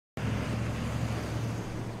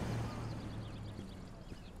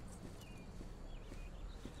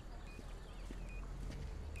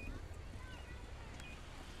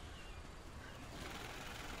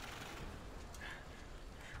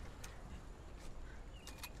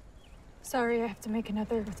Sorry, I have to make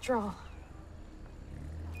another withdrawal.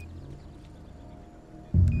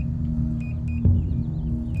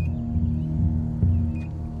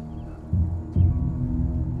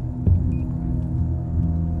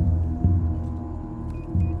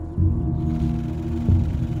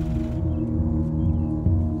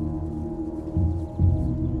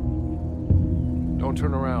 Don't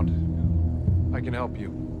turn around. I can help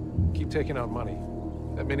you. Keep taking out money.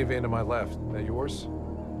 That minivan to my left, that yours?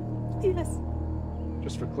 Yes.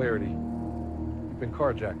 Just for clarity, you've been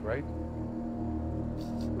carjacked, right?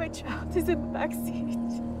 My child is in the back seat.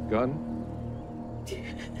 Gun?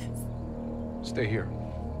 Yes. Stay here.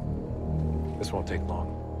 This won't take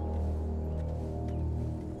long.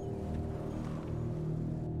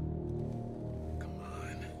 Come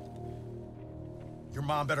on. Your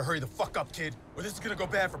mom better hurry the fuck up, kid, or this is gonna go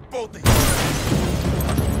bad for both of you.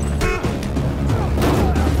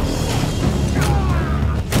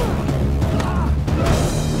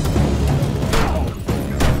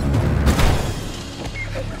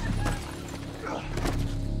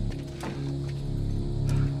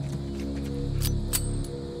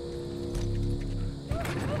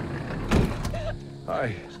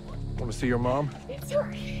 Hi. Want to see your mom? It's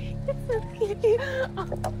okay. It's okay.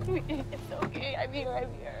 It's okay. I'm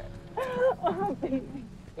here. Oh, baby.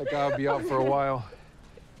 That guy will be out for a while.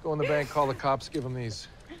 Go in the bank, call the cops, give them these.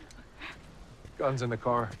 Guns in the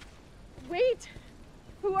car. Wait.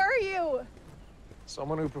 Who are you?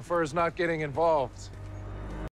 Someone who prefers not getting involved.